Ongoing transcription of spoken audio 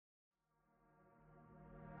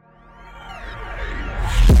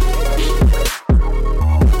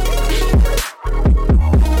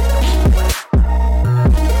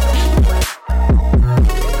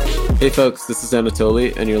Hey folks, this is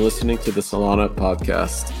Anatoly, and you're listening to the Solana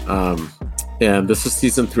podcast. And this is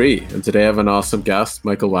season 3, and today I have an awesome guest,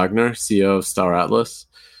 Michael Wagner, CEO of Star Atlas,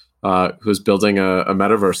 who's building a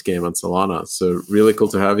metaverse game on Solana. So really cool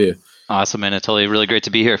to have you. Awesome, Anatoly. Really great to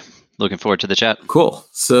be here. Looking forward to the chat. Cool.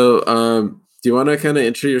 So do you want to kind of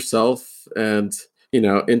intro yourself and,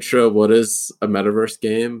 intro what is a metaverse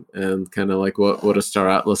game and kind of like what is Star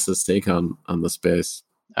Atlas's take on the space?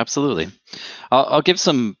 Absolutely. I'll give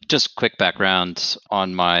some just quick background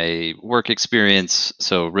on my work experience.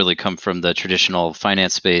 So really come from the traditional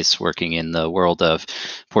finance space, working in the world of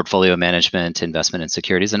portfolio management, investment, and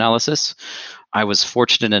securities analysis. I was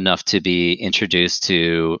fortunate enough to be introduced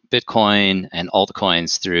to Bitcoin and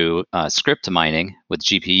altcoins through script mining with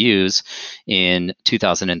GPUs in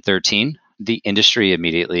 2013. The industry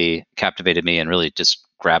immediately captivated me and really just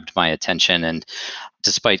grabbed my attention. And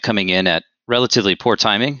despite coming in at relatively poor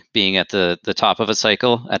timing, being at the top of a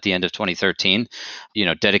cycle at the end of 2013,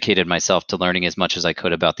 dedicated myself to learning as much as I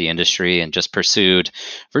could about the industry and just pursued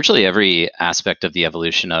virtually every aspect of the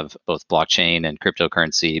evolution of both blockchain and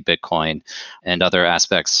cryptocurrency, Bitcoin, and other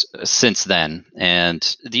aspects since then.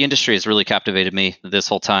 And the industry has really captivated me this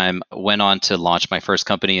whole time. Went on to launch my first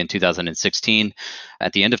company in 2016.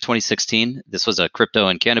 At the end of 2016, this was a crypto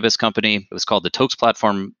and cannabis company. It was called the Tokes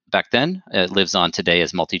platform back then. It lives on today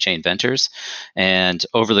as Multi-Chain Ventures. And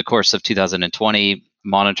over the course of 2020,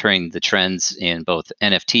 monitoring the trends in both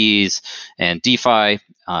NFTs and DeFi,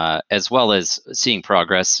 as well as seeing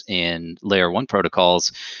progress in layer 1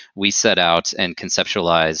 protocols, we set out and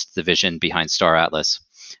conceptualized the vision behind Star Atlas.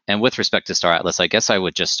 And with respect to Star Atlas, I guess I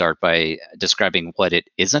would just start by describing what it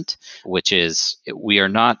isn't, which is we are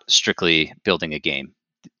not strictly building a game.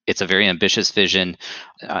 It's a very ambitious vision,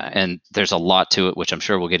 and there's a lot to it, which I'm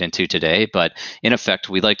sure we'll get into today. But in effect,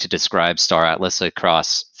 we like to describe Star Atlas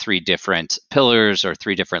across 3 different pillars or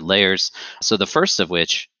 3 different layers. So the first of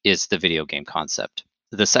which is the video game concept.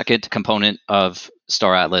 The second component of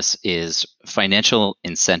Star Atlas is financial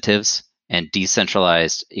incentives and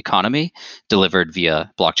decentralized economy delivered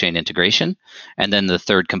via blockchain integration. And then the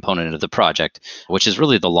third component of the project, which is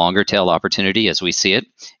really the longer tail opportunity as we see it,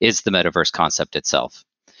 is the metaverse concept itself.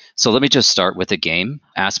 So let me just start with the game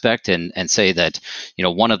aspect and say that,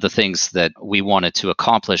 one of the things that we wanted to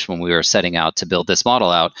accomplish when we were setting out to build this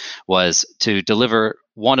model out was to deliver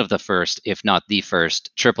one of the first, if not the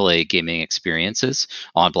first, AAA gaming experiences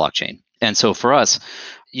on blockchain. And so for us,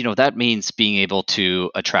 that means being able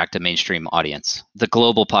to attract a mainstream audience, the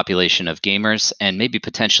global population of gamers, and maybe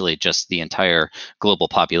potentially just the entire global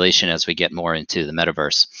population as we get more into the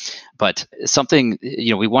metaverse. But something,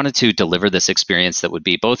 we wanted to deliver this experience that would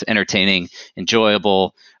be both entertaining,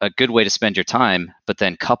 enjoyable, a good way to spend your time, but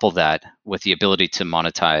then couple that with the ability to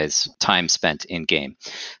monetize time spent in game.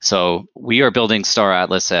 So we are building Star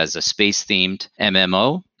Atlas as a space-themed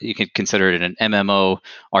MMO. You can consider it an MMO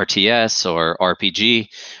RTS or RPG,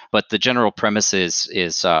 but the general premise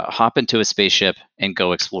is hop into a spaceship and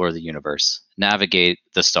go explore the universe, navigate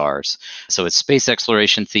the stars. So it's space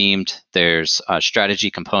exploration themed. There's strategy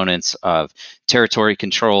components of territory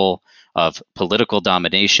control, of political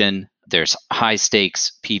domination. There's high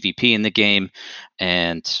stakes PvP in the game,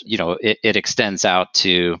 and it extends out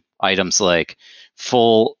to items like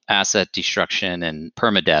full asset destruction and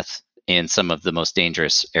permadeath in some of the most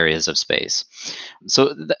dangerous areas of space.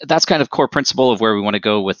 So that's kind of core principle of where we want to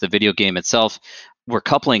go with the video game itself. We're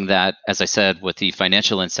coupling that, as I said, with the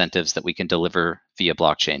financial incentives that we can deliver via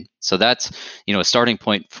blockchain. So that's, a starting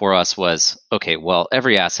point for us was, okay, well,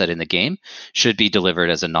 every asset in the game should be delivered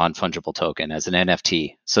as a non-fungible token, as an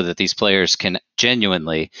NFT, so that these players can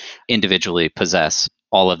genuinely, individually possess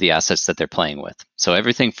all of the assets that they're playing with. So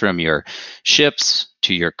everything from your ships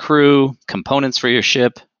to your crew, components for your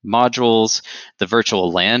ship, modules, the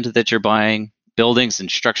virtual land that you're buying, buildings and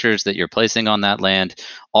structures that you're placing on that land,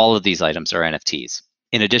 all of these items are NFTs.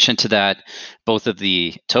 In addition to that, both of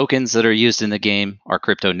the tokens that are used in the game are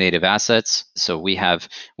crypto native assets. So we have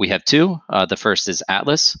 2. The first is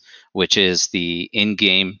Atlas, which is the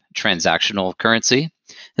in-game transactional currency.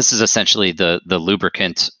 This is essentially the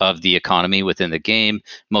lubricant of the economy within the game,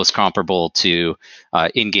 most comparable to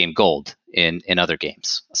in-game gold in other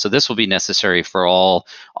games. So this will be necessary for all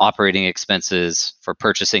operating expenses, for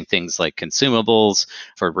purchasing things like consumables,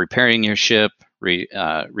 for repairing your ship,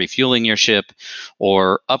 refueling your ship,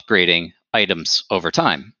 or upgrading items over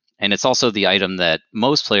time. And it's also the item that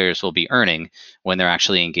most players will be earning when they're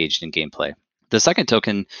actually engaged in gameplay. The second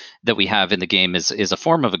token that we have in the game is a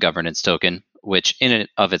form of a governance token, which in and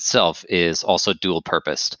of itself is also dual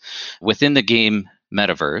purposed. Within the game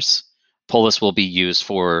metaverse, Polis will be used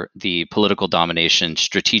for the political domination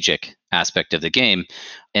strategic aspect of the game.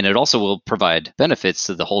 And it also will provide benefits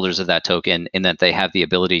to the holders of that token in that they have the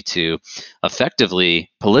ability to effectively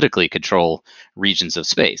politically control regions of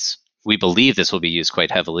space. We believe this will be used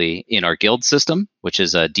quite heavily in our guild system, which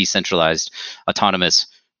is a decentralized autonomous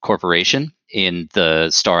corporation in the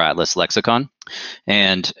Star Atlas lexicon.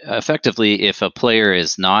 And effectively, if a player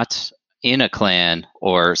is not in a clan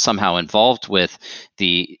or somehow involved with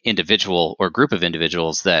the individual or group of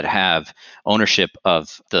individuals that have ownership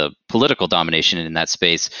of the political domination in that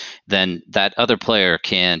space, then that other player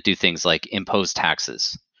can do things like impose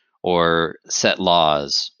taxes or set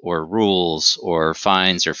laws or rules or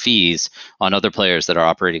fines or fees on other players that are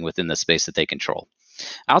operating within the space that they control.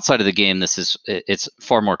 Outside of the game, it's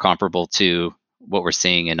far more comparable to what we're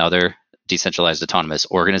seeing in other decentralized autonomous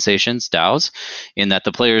organizations, DAOs, in that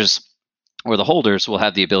the players or the holders will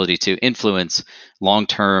have the ability to influence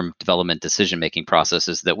long-term development decision-making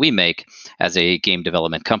processes that we make as a game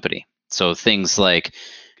development company. So things like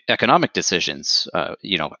economic decisions,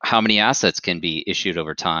 how many assets can be issued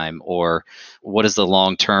over time, or what is the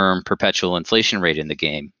long-term perpetual inflation rate in the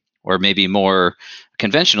game, or maybe more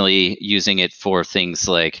conventionally using it for things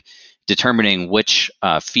like determining which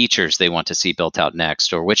features they want to see built out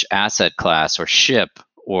next, or which asset class or ship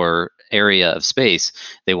or area of space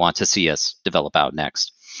they want to see us develop out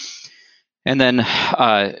next. And then,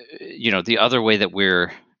 the other way that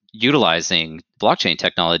we're utilizing blockchain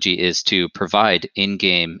technology is to provide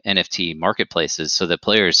in-game NFT marketplaces so that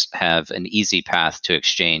players have an easy path to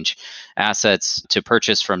exchange assets to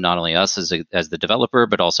purchase from not only us as the developer,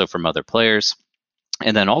 but also from other players.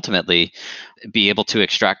 And then ultimately be able to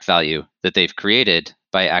extract value that they've created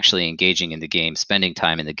by actually engaging in the game, spending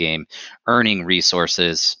time in the game, earning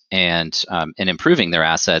resources, and improving their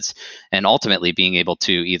assets, and ultimately being able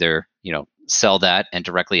to either sell that and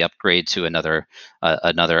directly upgrade to another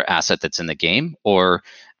asset that's in the game, or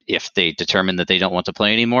if they determine that they don't want to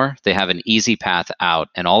play anymore, they have an easy path out,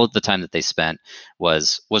 and all of the time that they spent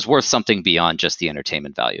was worth something beyond just the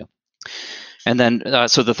entertainment value. And then,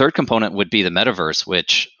 so the third component would be the metaverse,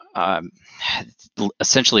 which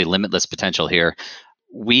essentially limitless potential here.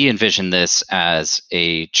 We envision this as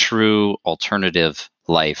a true alternative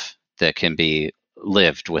life that can be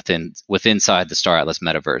lived inside the Star Atlas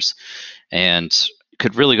metaverse. And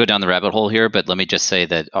could really go down the rabbit hole here, but let me just say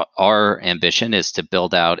that our ambition is to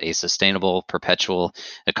build out a sustainable, perpetual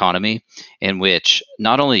economy in which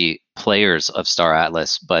not only players of Star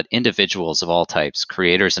Atlas, but individuals of all types,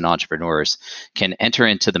 creators and entrepreneurs, can enter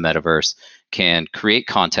into the metaverse, can create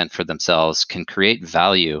content for themselves, can create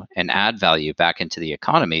value and add value back into the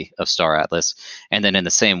economy of Star Atlas, and then in the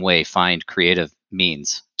same way find creative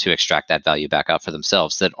means to extract that value back out for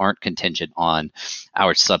themselves that aren't contingent on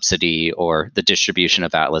our subsidy or the distribution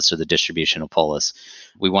of Atlas or the distribution of Polis.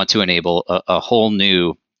 We want to enable a whole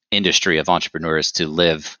new industry of entrepreneurs to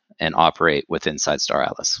live and operate within Star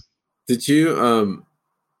Atlas. Did you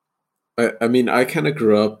I kind of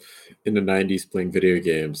grew up in the 90s playing video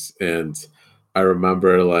games, and I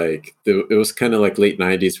remember it was kind of like late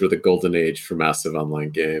 90s were the golden age for massive online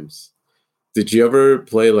games. Did you ever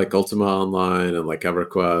play like Ultima Online and like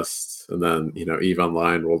EverQuest and then, EVE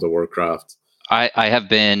Online, World of Warcraft? I have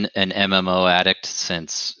been an MMO addict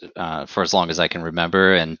since for as long as I can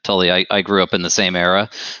remember. And totally, I grew up in the same era.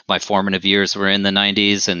 My formative years were in the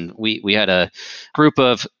 90s, and we had a group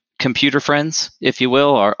of computer friends, if you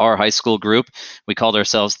will, our high school group. We called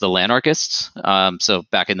ourselves the Lanarchists. So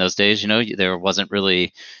back in those days, there wasn't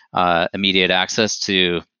really immediate access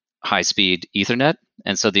to high-speed Ethernet.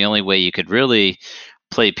 And so the only way you could really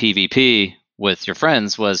play PvP with your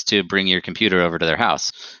friends was to bring your computer over to their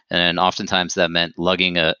house. And oftentimes that meant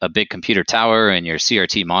lugging a big computer tower and your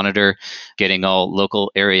CRT monitor, getting all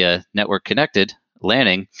local area network connected,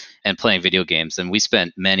 LANing, and playing video games. And we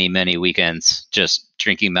spent many, many weekends just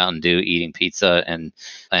drinking Mountain Dew, eating pizza, and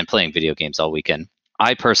playing video games all weekend.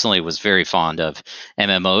 I personally was very fond of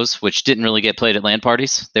MMOs, which didn't really get played at LAN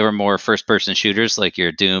parties. They were more first-person shooters like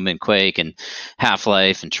your Doom and Quake and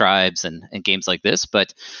Half-Life and Tribes and games like this.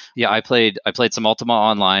 But yeah, I played some Ultima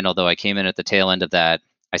Online, although I came in at the tail end of that.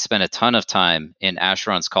 I spent a ton of time in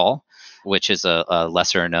Asheron's Call, which is a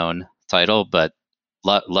lesser-known title, but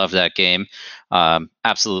love that game.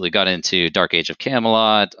 Absolutely got into Dark Age of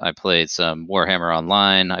Camelot. I played some Warhammer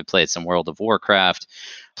Online. I played some World of Warcraft.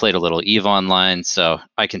 Played a little EVE Online. So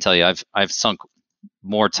I can tell you, I've sunk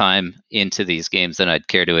more time into these games than I'd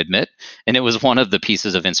care to admit. And it was one of the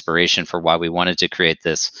pieces of inspiration for why we wanted to create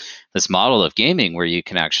this model of gaming where you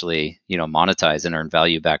can actually, monetize and earn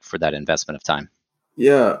value back for that investment of time.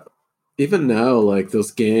 Yeah. even now, like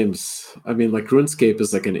those games, I mean, like RuneScape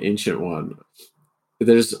is like an ancient one.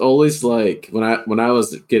 There's always like when I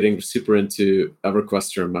was getting super into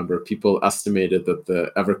EverQuest, I remember people estimated that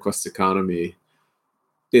the EverQuest economy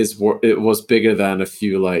it was bigger than a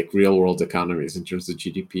few like real world economies in terms of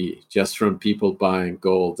GDP, just from people buying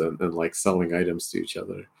gold and like selling items to each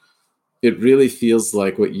other. It really feels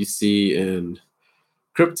like what you see in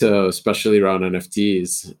crypto, especially around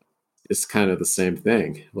NFTs, is kind of the same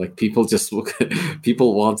thing. Like people just look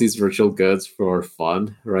people want these virtual goods for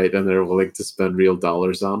fun, right? And they're willing to spend real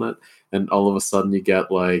dollars on it. And all of a sudden you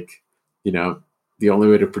get like, you know, the only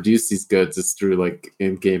way to produce these goods is through like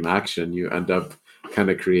in-game action. You end up kind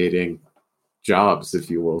of creating jobs, if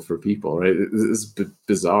you will, for people, right? It's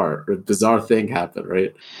bizarre. A bizarre thing happened,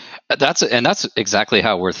 right? That's exactly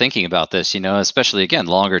how we're thinking about this. Especially again,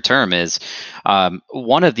 longer term is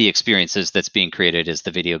one of the experiences that's being created is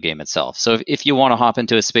the video game itself. So if you want to hop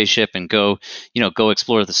into a spaceship and go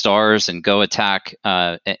explore the stars and go attack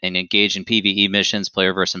and engage in PvE missions,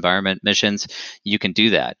 player versus environment missions, you can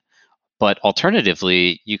do that. But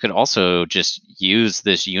alternatively, you could also just use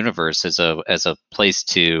this universe as a place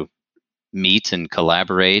to meet and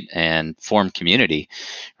collaborate and form community,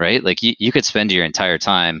 right? Like you could spend your entire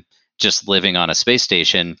time just living on a space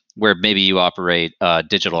station where maybe you operate a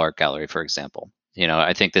digital art gallery, for example.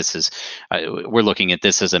 I think this is we're looking at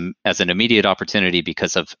this as an immediate opportunity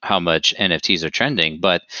because of how much NFTs are trending.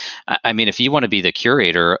 But I mean, if you want to be the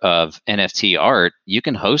curator of NFT art, you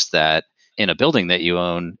can host that in a building that you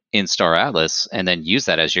own in Star Atlas, and then use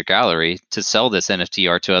that as your gallery to sell this NFT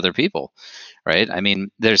art to other people, right? I mean,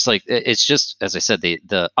 there's like it's just as I said,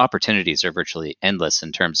 the opportunities are virtually endless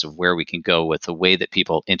in terms of where we can go with the way that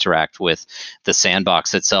people interact with the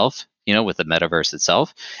sandbox itself, with the metaverse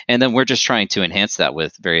itself. And then we're just trying to enhance that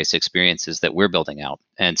with various experiences that we're building out.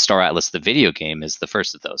 And Star Atlas, the video game, is the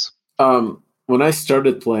first of those. When I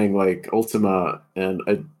started playing like Ultima, and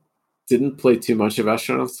I didn't play too much of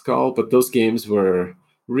Astronaut's Call, but those games were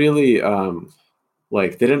really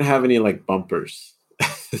like they didn't have any like bumpers.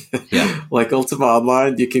 Yeah. Like Ultima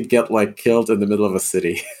Online, you can get like killed in the middle of a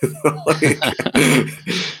city. Like,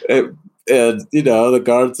 and the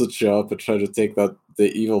guards would show up and try to take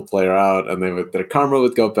the evil player out, and their karma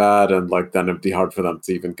would go bad, and like then it'd be hard for them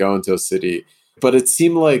to even go into a city. But it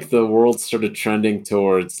seemed like the world started trending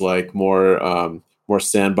towards like more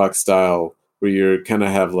sandbox style, where you kind of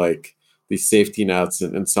have like these safety nets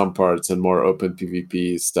in some parts and more open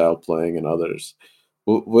PvP style playing in others.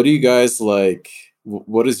 What do you guys like?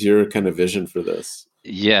 What is your kind of vision for this?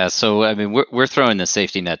 Yeah, so I mean, we're throwing the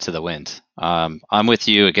safety net to the wind. I'm with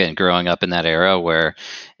you again, growing up in that era where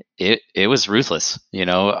it was ruthless.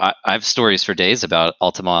 I have stories for days about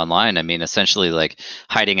Ultima Online. I mean, essentially like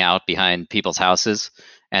hiding out behind people's houses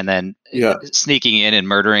and then Yeah. sneaking in and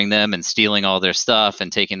murdering them and stealing all their stuff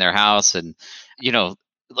and taking their house. And you know,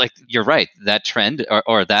 like you're right, that trend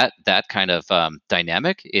or that kind of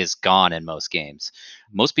dynamic is gone in most games.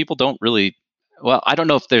 Most people don't really. Well, I don't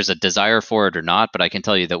know if there's a desire for it or not, but I can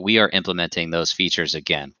tell you that we are implementing those features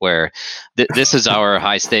again, where this is our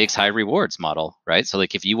high stakes, high rewards model, right? So,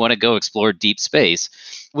 like, if you want to go explore deep space,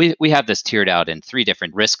 we have this tiered out in 3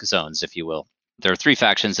 different risk zones, if you will. There are 3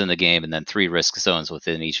 factions in the game, and then 3 risk zones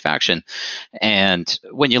within each faction. And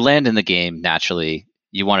when you land in the game, naturally,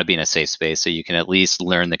 you want to be in a safe space so you can at least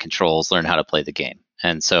learn the controls, learn how to play the game.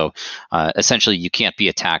 And so essentially, you can't be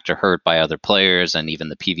attacked or hurt by other players, and even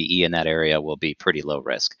the PvE in that area will be pretty low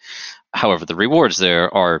risk. However, the rewards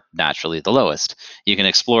there are naturally the lowest. You can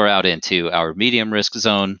explore out into our medium risk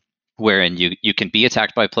zone, wherein you can be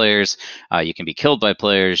attacked by players, you can be killed by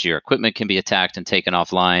players, your equipment can be attacked and taken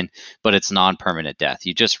offline, but it's non-permanent death.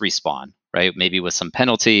 You just respawn, right? Maybe with some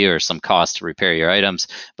penalty or some cost to repair your items,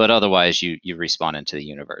 but otherwise you respawn into the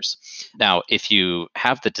universe. Now, if you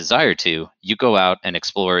have the desire to, you go out and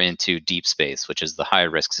explore into deep space, which is the high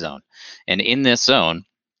risk zone. And in this zone,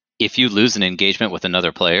 if you lose an engagement with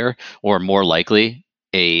another player, or more likely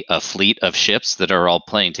a fleet of ships that are all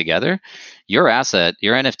playing together, your asset,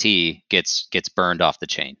 your NFT gets burned off the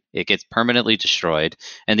chain. It gets permanently destroyed,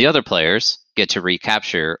 and the other players get to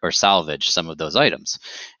recapture or salvage some of those items.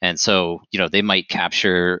 And so, they might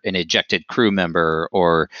capture an ejected crew member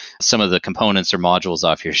or some of the components or modules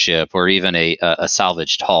off your ship, or even a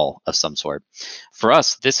salvaged hull of some sort. For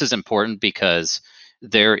us, this is important because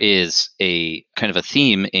there is a kind of a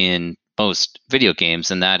theme in most video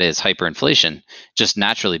games, and that is hyperinflation, just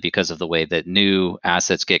naturally because of the way that new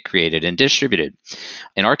assets get created and distributed.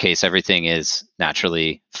 In our case, everything is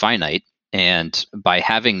naturally finite. And by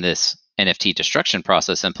having this NFT destruction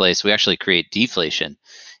process in place, we actually create deflation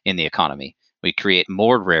in the economy. We create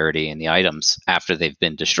more rarity in the items after they've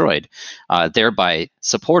been destroyed, thereby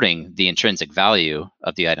supporting the intrinsic value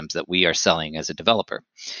of the items that we are selling as a developer.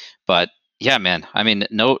 But yeah, man, I mean,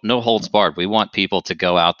 no holds barred. We want people to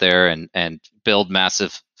go out there and build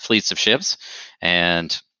massive fleets of ships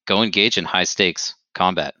and go engage in high stakes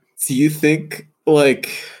combat. Do you think like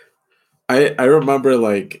I remember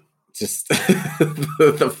like just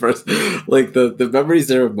the first like the memories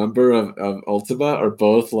I remember of Ultima are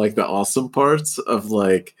both like the awesome parts of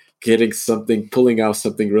like getting something, pulling out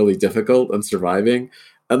something really difficult and surviving,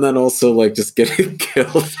 and then also like just getting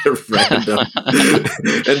killed at random.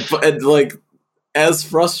 And like as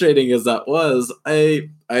frustrating as that was, I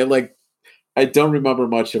like I don't remember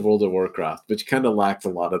much of World of Warcraft, which kind of lacked a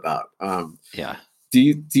lot of that. Yeah. Do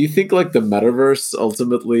you think like the metaverse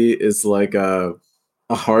ultimately is like a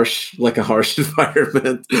harsh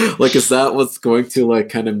environment? Like, is that what's going to like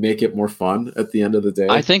kind of make it more fun at the end of the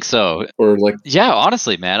I day? think so. Or like, Yeah,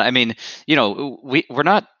 honestly, man. I mean, we're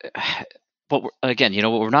not but again,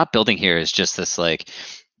 what we're not building here is just this like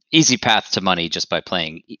easy path to money just by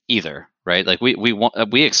playing either, right? Like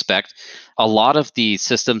we expect a lot of the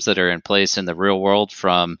systems that are in place in the real world,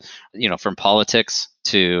 from from politics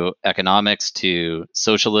to economics to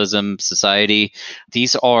socialism, society,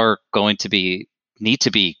 these are going to be need to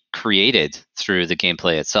be created through the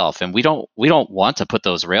gameplay itself, and we don't want to put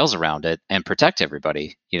those rails around it and protect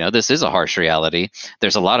everybody. This is a harsh reality.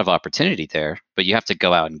 There's a lot of opportunity there, but you have to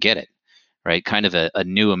go out and get it, right? Kind of a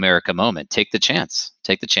new America moment. Take the chance,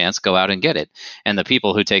 go out and get it. And the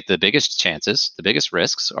people who take the biggest chances, the biggest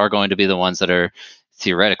risks, are going to be the ones that are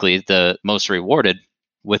theoretically the most rewarded,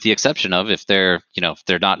 with the exception of if they're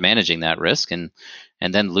not managing that risk and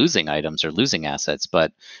then losing items or losing assets.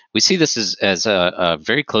 But we see this as a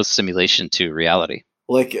very close simulation to reality.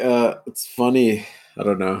 like it's funny. I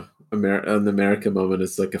don't know. An America moment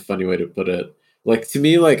is like a funny way to put it. Like to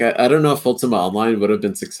me, like I don't know if Ultima Online would have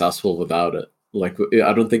been successful without it. Like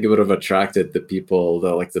I don't think it would have attracted the people,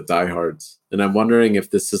 the like the diehards. And I'm wondering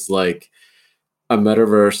if this is like a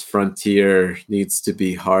metaverse frontier needs to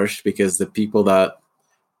be harsh because the people that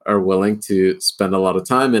are willing to spend a lot of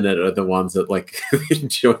time in it are the ones that like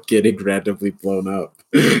enjoy getting randomly blown up.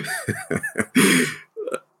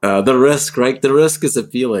 The risk, right? The risk is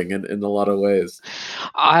appealing in a lot of ways.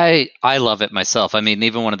 I love it myself. I mean,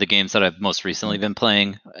 even one of the games that I've most recently been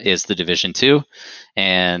playing is the Division 2,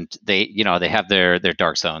 and they have their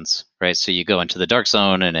dark zones, right? So you go into the dark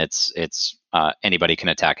zone and it's anybody can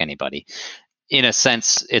attack anybody. In a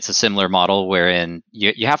sense, it's a similar model wherein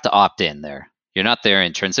you have to opt in there. You're not there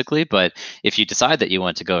intrinsically, but if you decide that you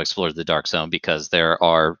want to go explore the dark zone because there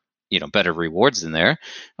are better rewards in there,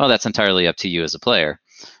 well, that's entirely up to you as a player.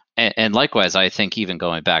 And likewise, I think even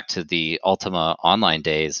going back to the Ultima Online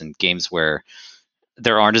days and games where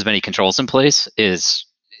there aren't as many controls in place, it's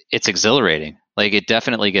exhilarating. Like, it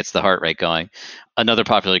definitely gets the heart rate going. Another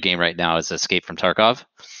popular game right now is Escape from Tarkov,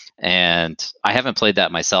 and I haven't played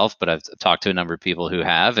that myself, but I've talked to a number of people who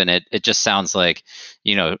have, and it just sounds like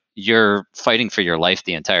you're fighting for your life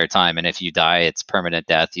the entire time, and if you die, it's permanent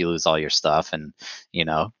death. You lose all your stuff, and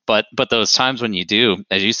but those times when you do,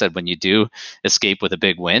 as you said, when you do escape with a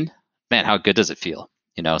big win, man, how good does it feel?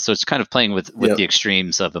 So it's kind of playing with Yeah, the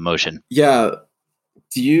extremes of emotion. yeah.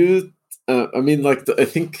 Do you? I mean, like, I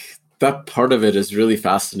think that part of it is really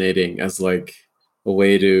fascinating as like a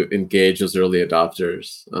way to engage those early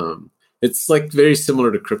adopters. It's like very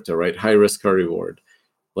similar to crypto, right? High risk, high reward.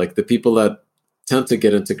 Like the people that tend to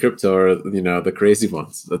get into crypto are the crazy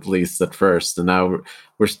ones, at least at first, and now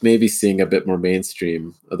we're maybe seeing a bit more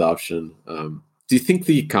mainstream adoption. Do you think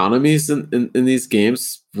the economies in these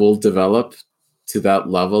games will develop to that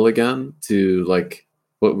level again, to like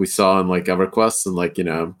what we saw in like EverQuest and like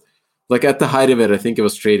like at the height of it, I think it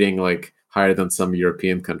was trading like higher than some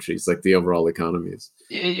European countries, like the overall economies.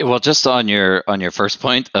 Well, just on your first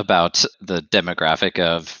point about the demographic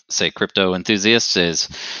of, say, crypto enthusiasts, is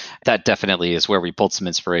that definitely is where we pulled some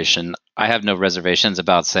inspiration. I have no reservations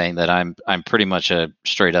about saying that I'm pretty much a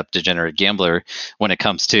straight up degenerate gambler when it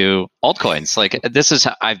comes to altcoins. Like, this is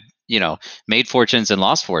how I've made fortunes and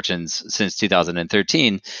lost fortunes since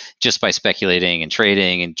 2013, just by speculating and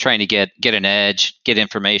trading and trying to get an edge, get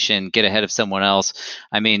information, get ahead of someone else.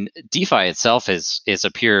 I mean, DeFi itself is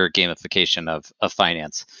a pure gamification of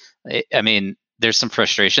finance. I mean, there's some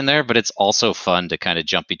frustration there, but it's also fun to kind of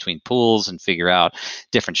jump between pools and figure out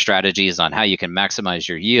different strategies on how you can maximize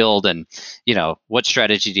your yield. And what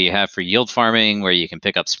strategy do you have for yield farming where you can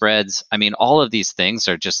pick up spreads? I mean, all of these things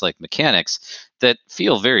are just like mechanics that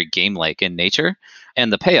feel very game like in nature,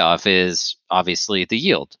 and the payoff is obviously the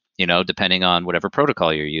yield. depending on whatever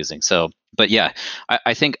protocol you're using. So, but yeah,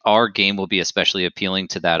 I think our game will be especially appealing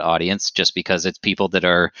to that audience just because it's people that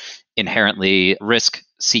are inherently risk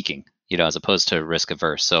seeking, as opposed to risk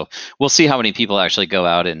averse. So we'll see how many people actually go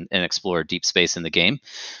out and explore deep space in the game.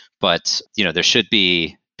 But there should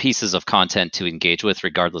be pieces of content to engage with,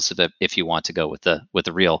 regardless of if you want to go with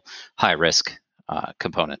the real high risk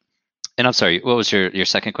component. And I'm sorry, what was your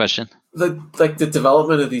second question? The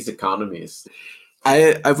development of these economies.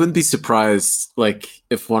 I wouldn't be surprised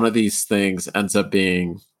if one of these things ends up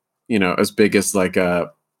being, as big as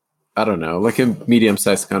I don't know, like a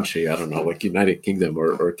medium-sized country. I don't know, like United Kingdom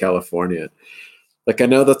or California. I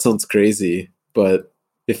know that sounds crazy, but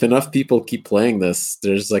if enough people keep playing this,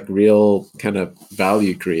 there's real kind of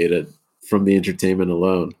value created from the entertainment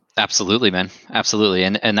alone. Absolutely, man. Absolutely.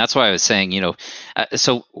 And that's why I was saying,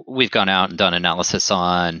 so we've gone out and done analysis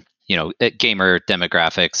on, gamer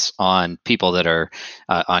demographics, on people that are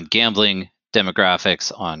on gambling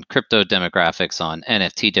demographics, on crypto demographics, on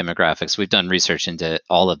NFT demographics. We've done research into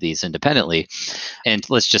all of these independently. And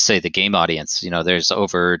let's just say the game audience, there's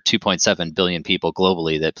over 2.7 billion people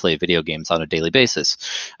globally that play video games on a daily basis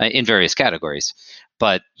in various categories.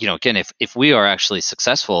 But again, if we are actually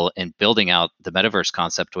successful in building out the metaverse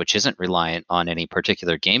concept, which isn't reliant on any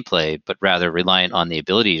particular gameplay, but rather reliant on the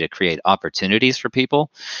ability to create opportunities for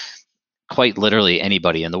people, quite literally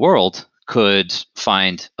anybody in the world could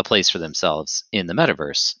find a place for themselves in the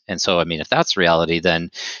metaverse. And so, I mean, if that's reality, then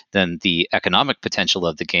the economic potential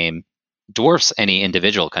of the game dwarfs any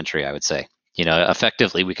individual country, I would say.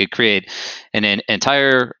 Effectively, we could create an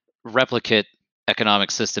entire replicate economic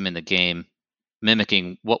system in the game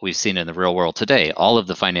mimicking what we've seen in the real world today. All of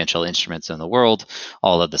the financial instruments in the world,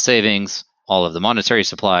 all of the savings, all of the monetary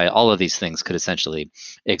supply, all of these things could essentially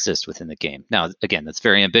exist within the game. Now, again, that's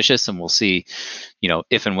very ambitious, and we'll see,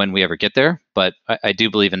 if and when we ever get there. But I do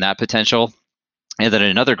believe in that potential. And then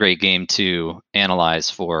another great game to analyze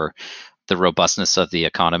for the robustness of the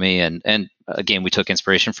economy, and a game we took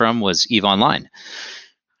inspiration from, was EVE Online.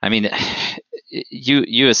 I mean,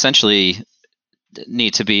 you essentially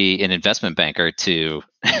need to be an investment banker to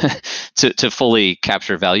to fully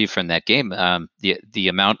capture value from that game. The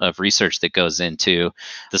amount of research that goes into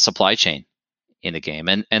the supply chain in the game,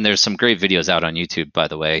 and there's some great videos out on YouTube, by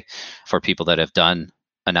the way, for people that have done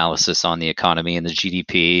analysis on the economy and the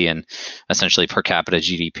GDP and essentially per capita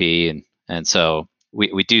GDP, and so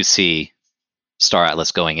we do see Star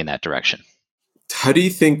Atlas going in that direction. How do you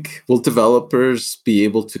think will developers be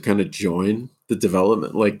able to kind of join the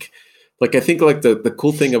development? I think the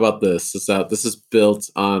cool thing about this is that this is built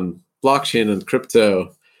on blockchain and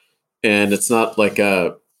crypto, and it's not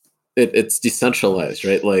it's decentralized,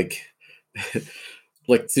 right?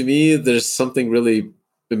 To me, there's something really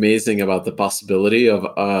amazing about the possibility of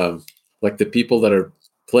the people that are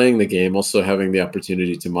playing the game also having the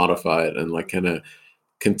opportunity to modify it and kind of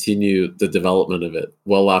continue the development of it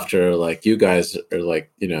well after you guys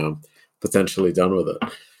are potentially done with it.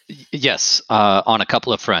 Yes, on a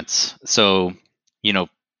couple of fronts. So,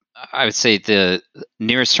 I would say the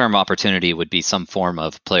nearest term opportunity would be some form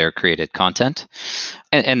of player created content.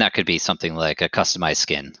 And that could be something like a customized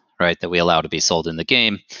skin, right, that we allow to be sold in the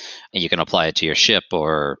game. And you can apply it to your ship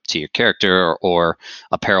or to your character, or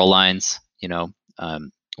apparel lines,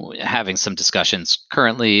 having some discussions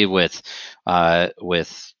currently with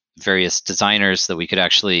various designers that we could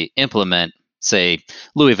actually implement, say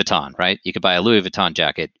Louis Vuitton, right? You could buy a Louis Vuitton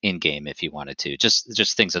jacket in game if you wanted to,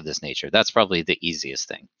 just things of this nature. That's probably the easiest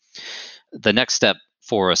thing. The next step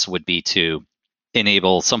for us would be to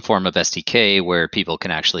enable some form of SDK where people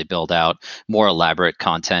can actually build out more elaborate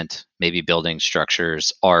content, maybe building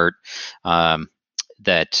structures, art,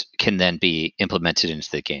 that can then be implemented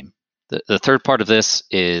into the game. The third part of this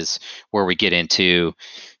is where we get into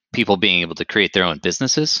people being able to create their own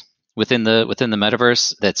businesses within the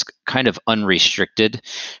metaverse that's kind of unrestricted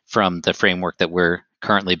from the framework that we're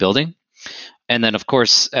currently building. And then, of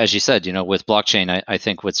course, as you said, with blockchain, I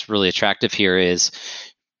think what's really attractive here is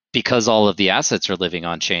because all of the assets are living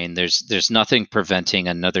on chain, there's nothing preventing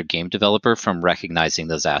another game developer from recognizing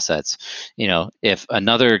those assets. If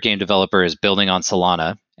another game developer is building on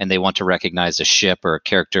Solana and they want to recognize a ship or a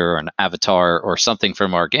character or an avatar or something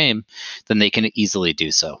from our game, then they can easily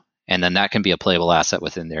do so. And then that can be a playable asset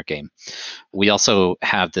within their game. We also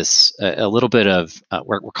have this a little bit of,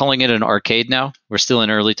 we're calling it an arcade now. We're still in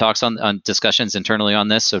early talks on discussions internally on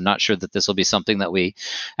this, so not sure that this will be something that we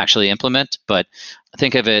actually implement, but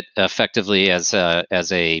think of it effectively as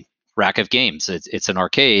a rack of games. It's an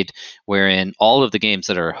arcade wherein all of the games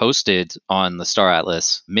that are hosted on the Star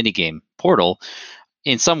Atlas minigame portal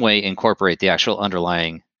in some way incorporate the actual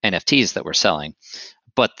underlying NFTs that we're selling.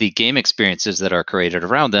 but the game experiences that are created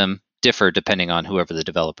around them differ depending on whoever the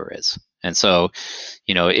developer is. And so,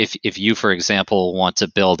 if you, for example, want to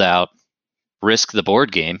build out Risk the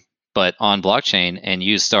board game, but on blockchain and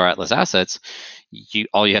use Star Atlas assets,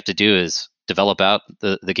 all you have to do is develop out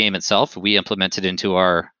the game itself. We implement it into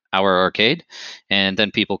our arcade, and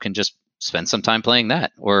then people can just spend some time playing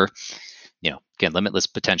that. Or, again, limitless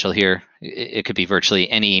potential here. It could be virtually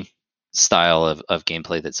any style of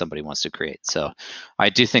gameplay that somebody wants to create. So I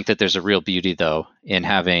do think that there's a real beauty, though, in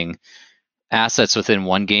having assets within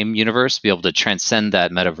one game universe be able to transcend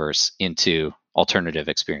that metaverse into alternative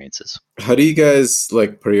experiences. How do you guys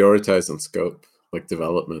prioritize on scope,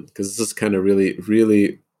 development? Because this is kind of really,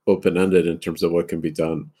 really open-ended in terms of what can be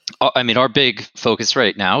done. I mean, our big focus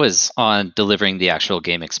right now is on delivering the actual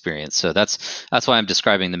game experience. So that's why I'm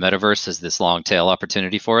describing the metaverse as this long tail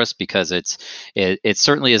opportunity for us, because it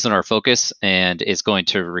certainly isn't our focus, and is going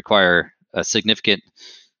to require a significant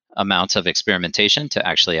amount of experimentation to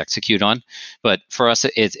actually execute on. But for us,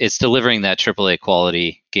 it's delivering that AAA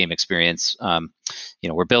quality game experience.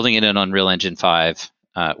 We're building it in Unreal Engine 5.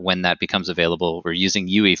 When that becomes available, we're using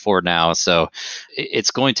UE4 now, so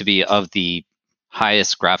it's going to be of the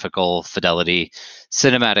highest graphical fidelity,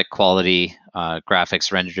 cinematic quality,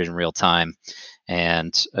 graphics rendered in real time.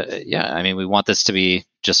 And we want this to be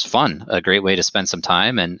just fun, a great way to spend some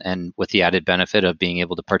time, and with the added benefit of being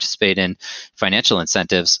able to participate in financial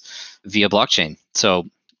incentives via blockchain. So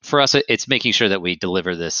for us, it's making sure that we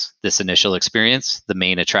deliver this initial experience, the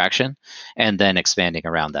main attraction, and then expanding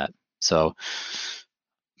around that. So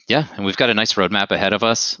yeah, and we've got a nice roadmap ahead of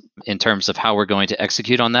us in terms of how we're going to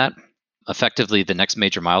execute on that. Effectively, the next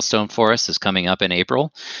major milestone for us is coming up in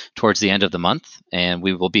April, towards the end of the month, and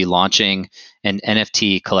we will be launching an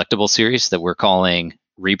NFT collectible series that we're calling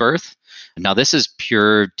Rebirth. Now, this is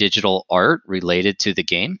pure digital art related to the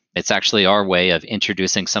game. It's actually our way of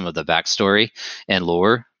introducing some of the backstory and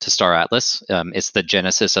lore to Star Atlas. It's the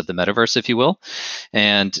genesis of the metaverse, if you will,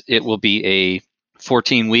 and it will be a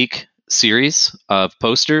 14-week series of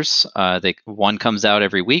posters. One comes out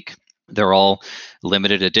every week. They're all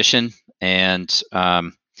limited edition, and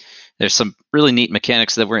there's some really neat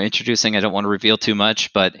mechanics that we're introducing. I don't want to reveal too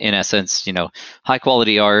much, but in essence, high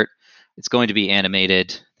quality art. It's going to be animated.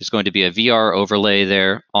 There's going to be a VR overlay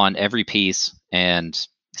there on every piece, and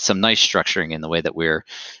some nice structuring in the way that we're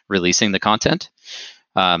releasing the content.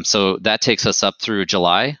 So that takes us up through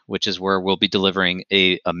July, which is where we'll be delivering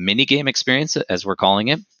a mini game experience, as we're calling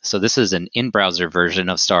it. So this is an in-browser version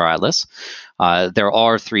of Star Atlas. There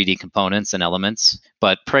are 3D components and elements,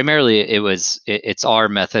 but primarily it's our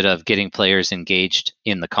method of getting players engaged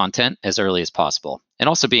in the content as early as possible, and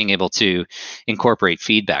also being able to incorporate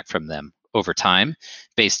feedback from them over time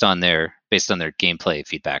based on their gameplay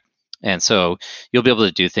feedback. And so you'll be able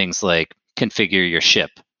to do things like configure your ship,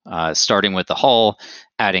 starting with the hull,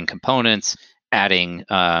 adding components, adding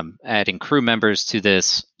crew members to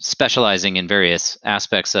this, specializing in various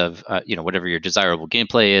aspects of whatever your desirable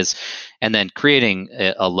gameplay is, and then creating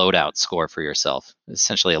a loadout score for yourself,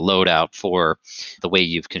 essentially a loadout for the way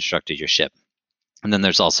you've constructed your ship. And then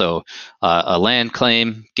there's also a land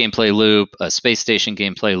claim gameplay loop, a space station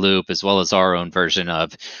gameplay loop, as well as our own version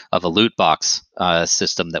of a loot box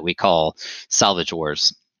system that we call Salvage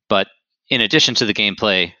Wars. But in addition to the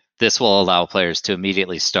gameplay, this will allow players to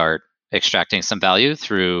immediately start extracting some value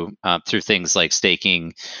through things like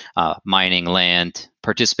staking, mining land,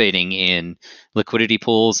 participating in liquidity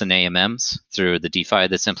pools and AMMs through the DeFi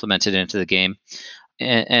that's implemented into the game,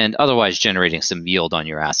 and otherwise generating some yield on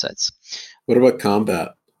your assets. What about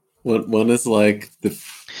combat? One is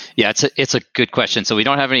Yeah, it's a good question. So we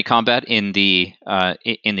don't have any combat in the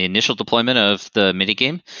initial deployment of the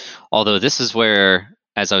minigame, although this is where,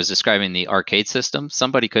 as I was describing the arcade system,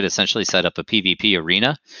 somebody could essentially set up a PvP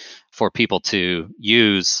arena for people to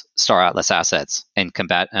use Star Atlas assets and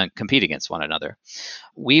compete against one another.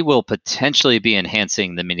 We will potentially be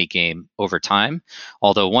enhancing the minigame over time,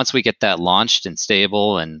 although once we get that launched and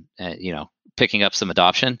stable and picking up some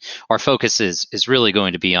adoption, our focus is really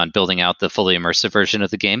going to be on building out the fully immersive version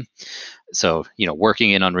of the game. So,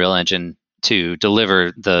 working in Unreal Engine to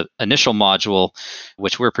deliver the initial module,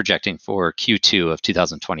 which we're projecting for Q2 of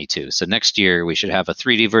 2022. So next year, we should have a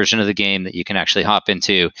 3D version of the game that you can actually hop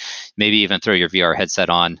into, maybe even throw your VR headset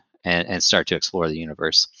on and start to explore the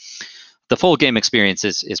universe. The full game experience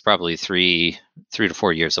is probably 3 to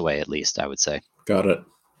 4 years away, at least, I would say. Got it.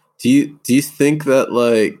 Do you think that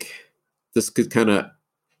this could kind of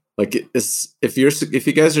if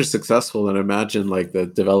you guys are successful, then imagine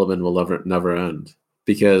the development will never end,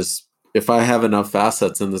 because if I have enough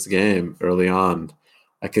assets in this game early on,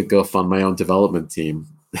 I could go fund my own development team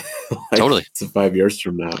like Totally. to 5 years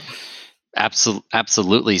from now.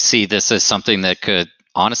 Absolutely see this as something that could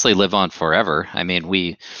honestly live on forever. I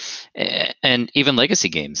mean, and even legacy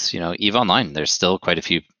games, EVE Online, there's still quite a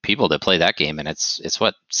few people that play that game, and it's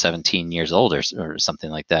what, 17 years old or something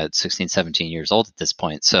like that, 16, 17 years old at this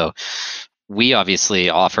point. So we obviously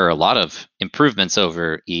offer a lot of improvements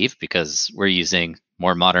over EVE because we're using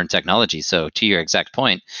more modern technology. So to your exact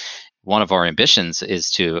point, one of our ambitions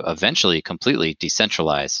is to eventually completely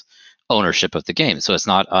decentralize ownership of the game. So it's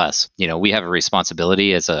not us. We have a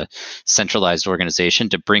responsibility as a centralized organization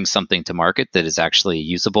to bring something to market that is actually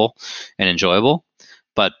usable and enjoyable.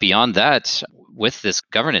 But beyond that, with this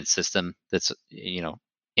governance system that's,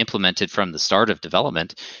 implemented from the start of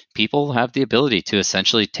development, people have the ability to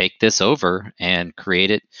essentially take this over and create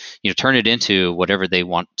it, turn it into whatever they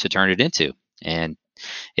want to turn it into. And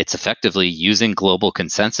it's effectively using global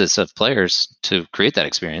consensus of players to create that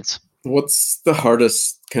experience. What's the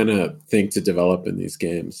hardest kind of thing to develop in these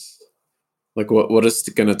games? Like what is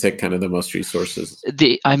going to take kind of the most resources?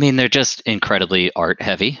 They're just incredibly art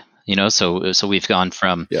heavy, so we've gone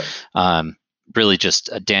from really just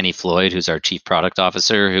Danny Floyd, who's our chief product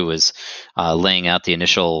officer, who was laying out the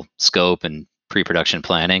initial scope and pre-production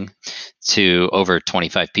planning, to over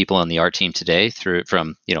 25 people on the art team today,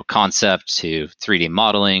 from concept to 3D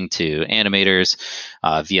modeling to animators,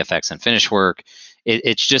 VFX and finish work.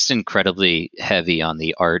 It's just incredibly heavy on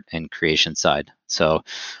the art and creation side. So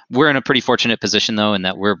we're in a pretty fortunate position, though, in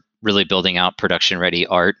that we're really building out production ready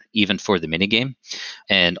art even for the minigame.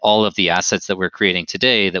 And all of the assets that we're creating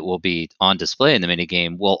today that will be on display in the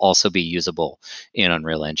minigame will also be usable in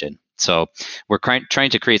Unreal Engine. So we're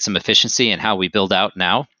trying to create some efficiency in how we build out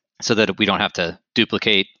now, so that we don't have to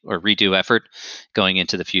duplicate or redo effort going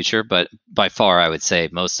into the future. But by far, I would say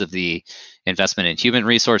most of the investment in human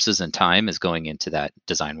resources and time is going into that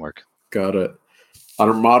design work. Got it.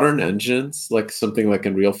 On modern engines, like something like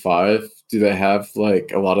Unreal 5, do they have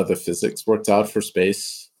like a lot of the physics worked out for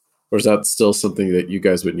space? Or is that still something that you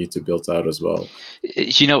guys would need to build out as well?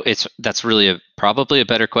 That's really probably a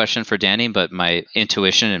better question for Danny, but my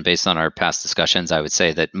intuition and based on our past discussions, I would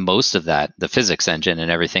say that most of that, the physics engine and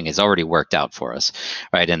everything, is already worked out for us,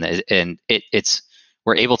 right? And it's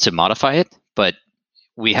we're able to modify it, but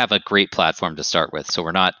we have a great platform to start with, so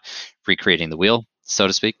we're not recreating the wheel, so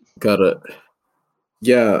to speak. Got it.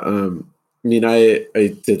 Yeah,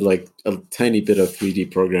 I did like a tiny bit of 3D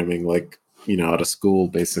programming, like, out of school,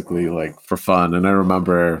 basically, like for fun. And I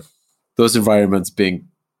remember those environments being,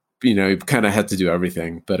 you kind of had to do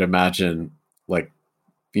everything. But imagine, like,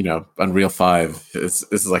 Unreal 5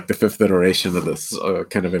 is like the fifth iteration of this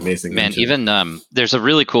kind of amazing Man, engine. even there's a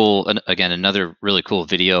really cool, again, another really cool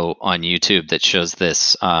video on YouTube that shows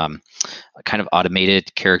this kind of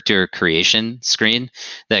automated character creation screen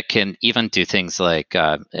that can even do things like,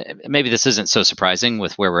 maybe this isn't so surprising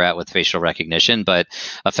with where we're at with facial recognition, but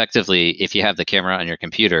effectively, if you have the camera on your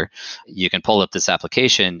computer, you can pull up this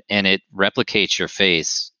application and it replicates your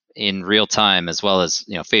face in real time, as well as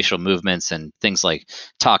facial movements and things like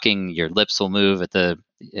talking. Your lips will move at the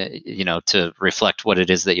to reflect what it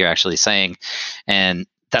is that you're actually saying, and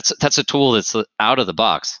that's a tool that's out of the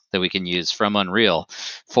box that we can use from Unreal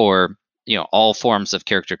for all forms of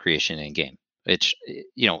character creation in game.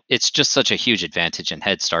 It's just such a huge advantage and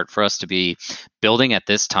head start for us to be building at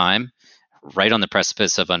this time, right on the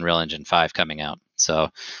precipice of Unreal Engine 5 coming out. So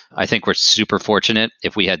I think we're super fortunate.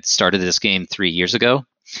 If we had started this game 3 years ago,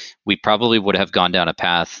 we probably would have gone down a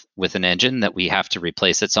path with an engine that we have to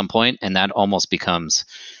replace at some point, and that almost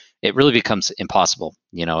really becomes impossible.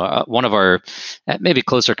 One of our maybe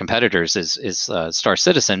closer competitors is Star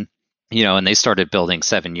Citizen, and they started building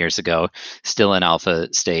 7 years ago, still in alpha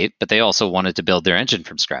state, but they also wanted to build their engine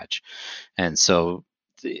from scratch, and so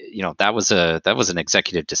that was an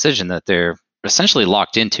executive decision that they're essentially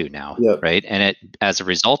locked into now. Yep. Right? And as a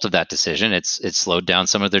result of that decision, it's slowed down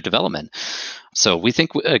some of their development. So we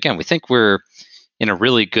think we're in a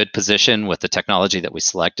really good position with the technology that we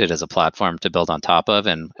selected as a platform to build on top of,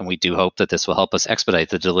 and we do hope that this will help us expedite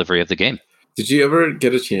the delivery of the game. Did you ever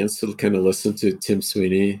get a chance to kind of listen to Tim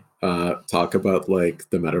Sweeney talk about like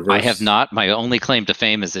the metaverse? I have not. My only claim to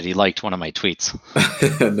fame is that he liked one of my tweets.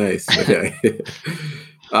 Nice. Okay.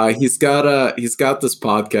 He's got this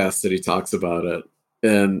podcast that he talks about it,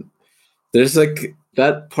 and there's like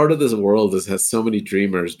that part of this world has so many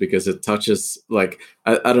dreamers because it touches like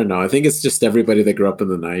I don't know. I think it's just everybody that grew up in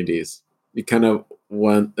the 90s. You kind of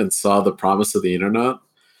went and saw the promise of the internet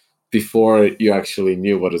before you actually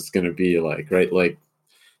knew what it's going to be like, right? Like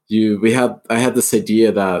I had this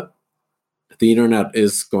idea that the internet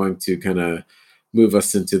is going to kind of move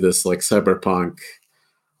us into this like cyberpunk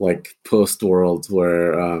like post world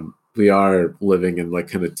where we are living in like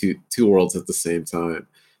kind of two worlds at the same time,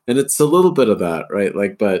 and it's a little bit of that, right?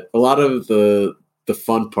 Like, but a lot of the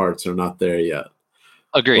fun parts are not there yet.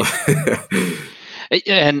 Agreed.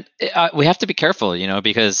 And we have to be careful,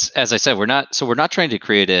 because as I said, we're not trying to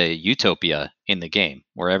create a utopia in the game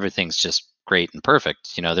where everything's just great and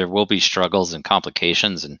perfect. There will be struggles and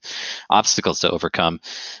complications and obstacles to overcome,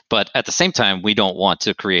 but at the same time, we don't want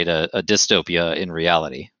to create a dystopia in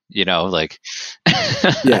reality. Like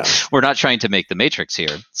Yeah, we're not trying to make the Matrix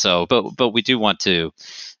here. So, but we do want to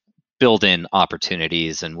build in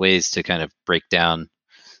opportunities and ways to kind of break down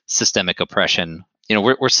systemic oppression.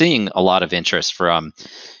 We're seeing a lot of interest from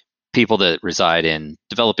people that reside in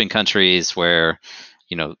developing countries where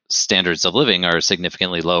standards of living are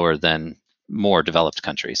significantly lower than more developed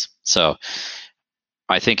countries. So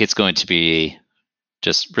I think it's going to be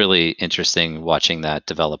just really interesting watching that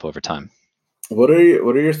develop over time. What are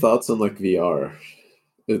your thoughts on like VR?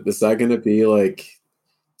 Is that going to be like?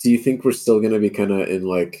 Do you think we're still going to be kind of in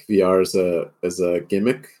like VR as a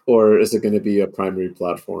gimmick, or is it going to be a primary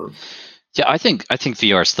platform? Yeah, I think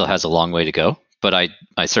VR still has a long way to go, but I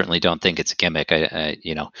certainly don't think it's a gimmick. I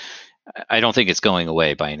don't think it's going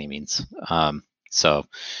away by any means. So,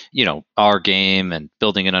 our game and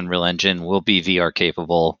building an Unreal Engine will be VR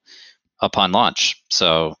capable upon launch.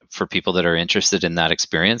 So, for people that are interested in that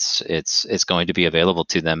experience, it's going to be available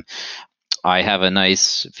to them. I have a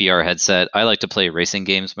nice VR headset. I like to play racing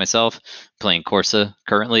games myself, playing Corsa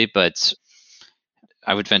currently, but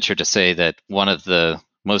I would venture to say that one of the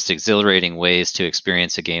most exhilarating ways to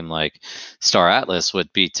experience a game like Star Atlas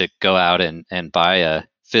would be to go out and buy a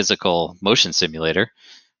physical motion simulator,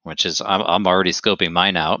 which is I'm already scoping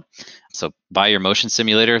mine out. So buy your motion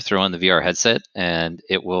simulator, throw in the VR headset, and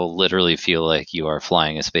it will literally feel like you are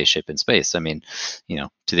flying a spaceship in space. I mean,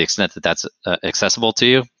 to the extent that that's accessible to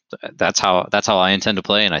you, that's how I intend to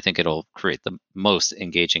play, and I think it'll create the most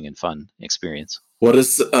engaging and fun experience. What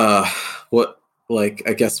is what like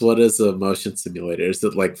I guess what is a motion simulator? Is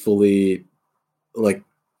it like fully like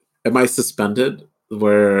am I suspended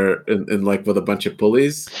where in like with a bunch of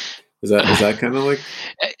pulleys? Is that kind of like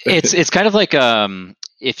It's kind of like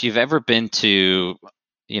if you've ever been to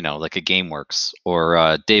like a GameWorks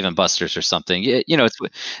or Dave and Buster's or something. It's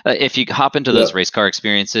if you hop into yeah. those race car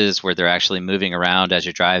experiences where they're actually moving around as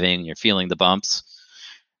you're driving, you're feeling the bumps,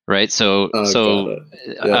 right? So Oh, got so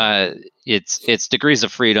it. Yeah. uh, it's degrees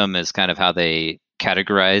of freedom is kind of how they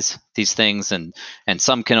categorize these things, and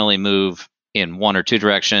some can only move in one or two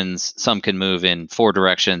directions, some can move in four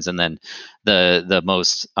directions, and then the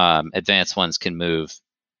most advanced ones can move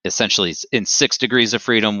essentially in 6 degrees of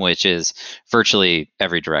freedom, which is virtually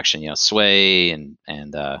every direction. Sway Yeah.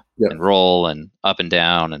 and roll and up and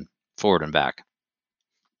down and forward and back.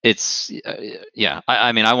 It's yeah.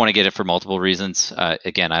 I mean, I want to get it for multiple reasons.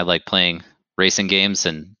 Again, I like playing racing games,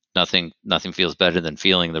 and nothing feels better than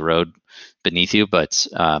feeling the road beneath you. But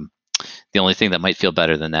the only thing that might feel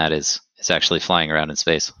better than that is actually flying around in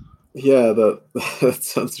space. Yeah, that that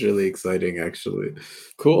sounds really exciting actually.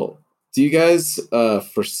 Cool. Do you guys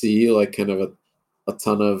foresee like kind of a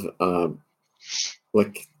ton of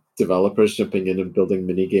like developers jumping in and building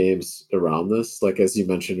mini games around this, like as you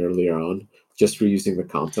mentioned earlier on, just reusing the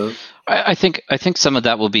content? I think some of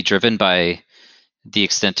that will be driven by the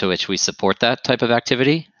extent to which we support that type of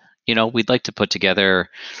activity. We'd like to put together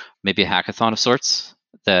maybe a hackathon of sorts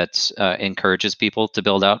that encourages people to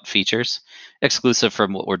build out features exclusive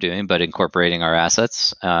from what we're doing, but incorporating our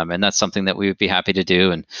assets. And that's something that we would be happy to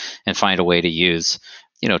do, and find a way to use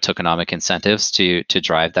tokenomic incentives to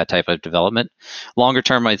drive that type of development. Longer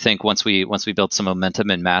term, I think once we build some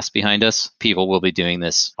momentum and mass behind us, people will be doing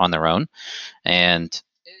this on their own. And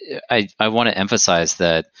I want to emphasize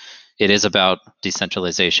that it is about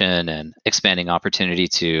decentralization and expanding opportunity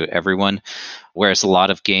to everyone. Whereas a lot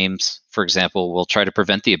of games, for example, will try to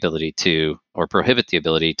prevent the ability to, or prohibit the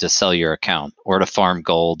ability to sell your account or to farm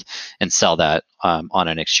gold and sell that on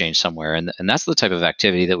an exchange somewhere. And that's the type of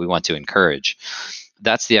activity that we want to encourage.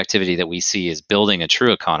 That's the activity that we see as building a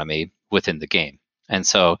true economy within the game. And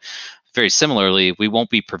so, very similarly, we won't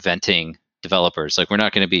be preventing developers. Like, we're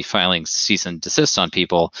not going to be filing cease and desist on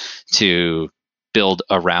people to build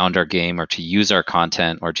around our game or to use our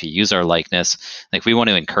content or to use our likeness. Like, we want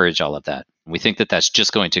to encourage all of that. We think that that's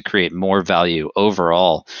just going to create more value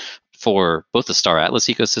overall for both the Star Atlas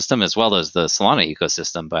ecosystem as well as the Solana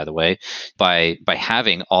ecosystem, by the way, by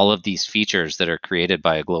having all of these features that are created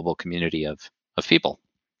by a global community of people.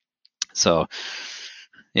 So,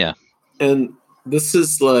 yeah. And this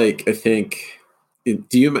is like, I think,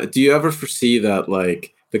 do you ever foresee that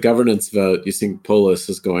like the governance vote using Polis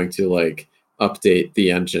is going to like update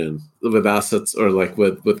the engine with assets or like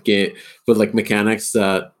with game with like mechanics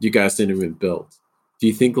that you guys didn't even build? Do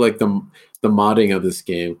you think like the modding of this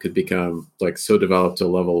game could become like so developed to a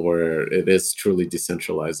level where it is truly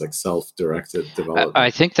decentralized, like self-directed I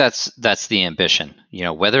development? think that's the ambition.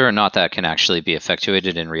 Whether or not that can actually be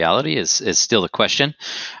effectuated in reality is still the question.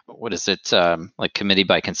 What is it, like committee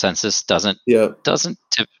by consensus Yeah, doesn't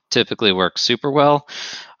typically work super well,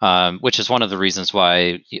 which is one of the reasons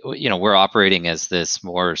why we're operating as this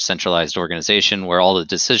more centralized organization where all the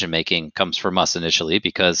decision making comes from us initially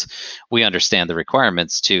because we understand the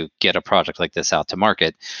requirements to get a project like this out to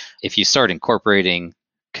market. If you start incorporating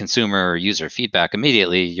consumer or user feedback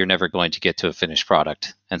immediately, you're never going to get to a finished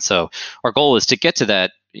product. And so our goal is to get to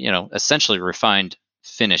that, essentially refined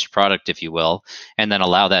finished product, if you will, and then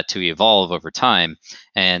allow that to evolve over time.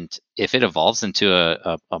 And if it evolves into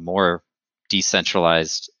a more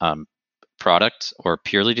decentralized product or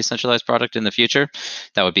purely decentralized product in the future,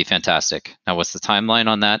 that would be fantastic. Now, what's the timeline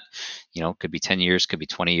on that? Could be 10 years, could be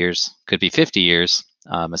 20 years, could be 50 years,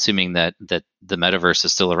 assuming that the metaverse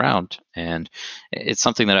is still around. And it's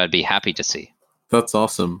something that I'd be happy to see. that's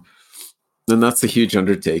awesome. And that's a huge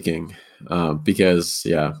undertaking because,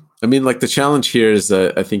 yeah, I mean, like the challenge here is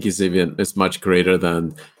that I think is much greater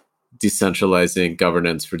than decentralizing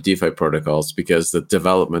governance for DeFi protocols because the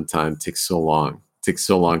development time takes so long. It takes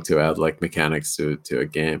so long to add like mechanics to a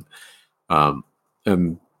game, um,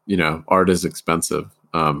 and art is expensive.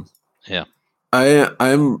 Yeah.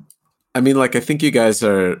 I mean, like I think you guys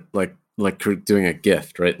are like doing a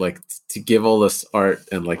gift, right? Like to give all this art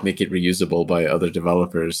and like make it reusable by other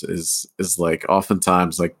developers is like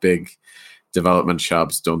oftentimes like big development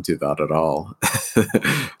shops don't do that at all,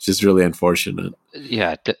 which is really unfortunate.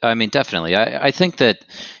 Yeah, I mean, definitely. I think that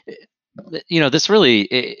this really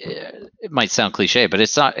it might sound cliche, but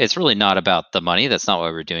it's not. It's really not about the money. That's not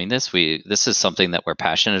why we're doing this. This is something that we're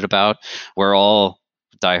passionate about. We're all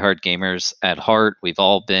diehard gamers at heart. We've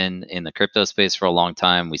all been in the crypto space for a long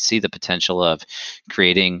time. We see the potential of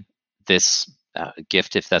creating this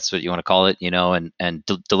gift, if that's what you want to call it, and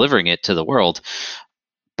delivering it to the world.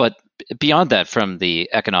 But beyond that, from the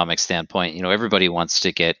economic standpoint, everybody wants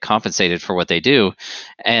to get compensated for what they do,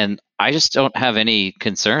 and I just don't have any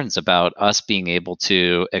concerns about us being able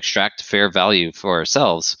to extract fair value for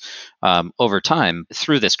ourselves over time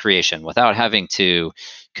through this creation without having to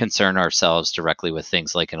concern ourselves directly with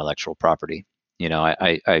things like intellectual property.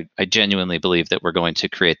 I genuinely believe that we're going to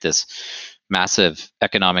create this massive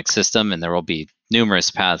economic system, and there will be numerous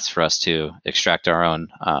paths for us to extract our own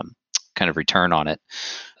kind of return on it.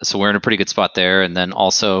 So we're in a pretty good spot there. And then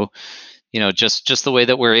also, just the way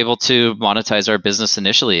that we're able to monetize our business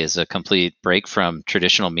initially is a complete break from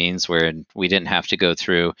traditional means where we didn't have to go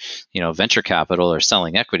through, venture capital or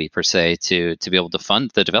selling equity per se to be able to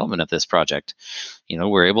fund the development of this project.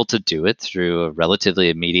 We're able to do it through a relatively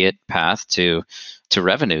immediate path to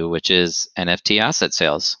revenue, which is NFT asset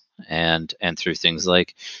sales. And through things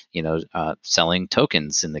like selling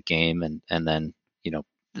tokens in the game, and then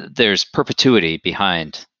there's perpetuity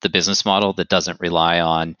behind the business model that doesn't rely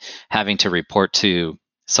on having to report to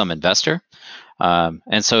some investor.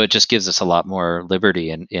 And so it just gives us a lot more liberty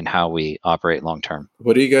in how we operate long term.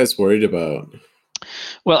 What are you guys worried about?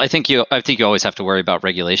 Well, I think you always have to worry about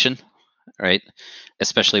regulation, right?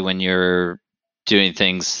 Especially when you're doing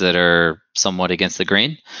things that are somewhat against the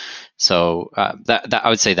grain. So that I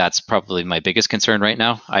would say that's probably my biggest concern right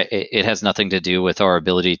now. It has nothing to do with our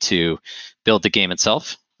ability to build the game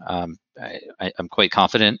itself. I'm quite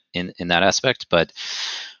confident in that aspect, but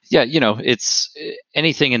yeah, it's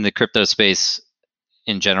anything in the crypto space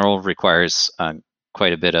in general requires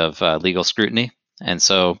quite a bit of legal scrutiny, and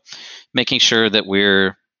so making sure that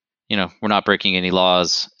we're not breaking any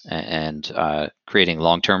laws and creating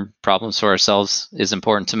long-term problems for ourselves is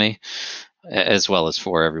important to me, as well as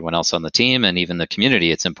for everyone else on the team and even the community.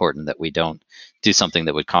 It's important that we don't do something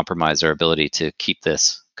that would compromise our ability to keep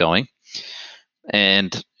this going.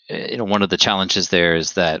 And one of the challenges there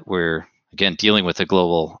is that we're again dealing with a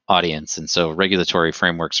global audience, and so regulatory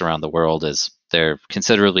frameworks around the world they're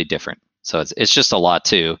considerably different. So it's just a lot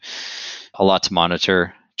to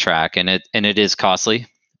monitor, track, and it is costly,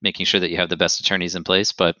 making sure that you have the best attorneys in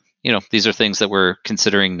place. But these are things that we're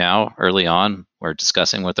considering now early on. We're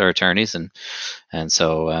discussing with our attorneys, and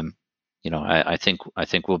so I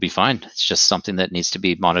think we'll be fine. It's just something that needs to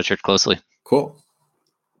be monitored closely. Cool.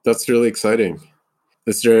 That's really exciting.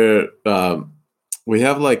 Is there we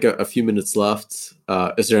have like a few minutes left.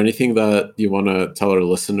 Is there anything that you want to tell our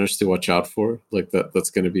listeners to watch out for, like that's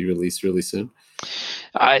going to be released really soon?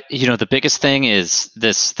 The biggest thing is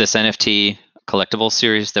this NFT collectible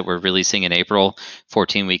series that we're releasing in April,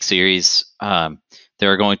 14-week series.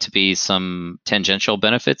 There are going to be some tangential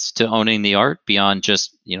benefits to owning the art beyond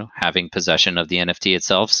just having possession of the NFT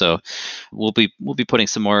itself. So we'll be putting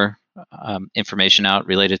some more information out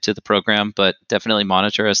related to the program, but definitely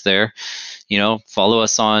monitor us there. Follow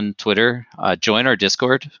us on Twitter, join our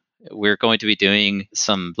Discord. We're going to be doing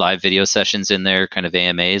some live video sessions in there, kind of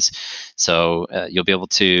AMAs. So you'll be able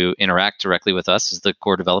to interact directly with us as the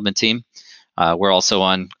core development team. We're also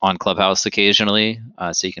on Clubhouse occasionally,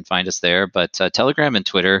 so you can find us there. But Telegram and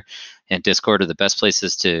Twitter and Discord are the best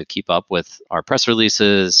places to keep up with our press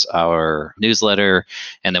releases, our newsletter,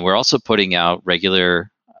 and then we're also putting out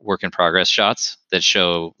regular work in progress shots that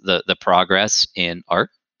show the progress in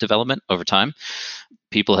art development over time.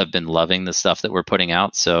 People have been loving the stuff that we're putting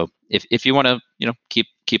out. So if you want to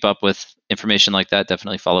keep up with information like that,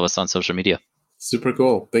 definitely follow us on social media. Super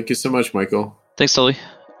cool. Thank you so much, Michael. Thanks, Tully.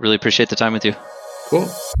 Really appreciate the time with you. Cool.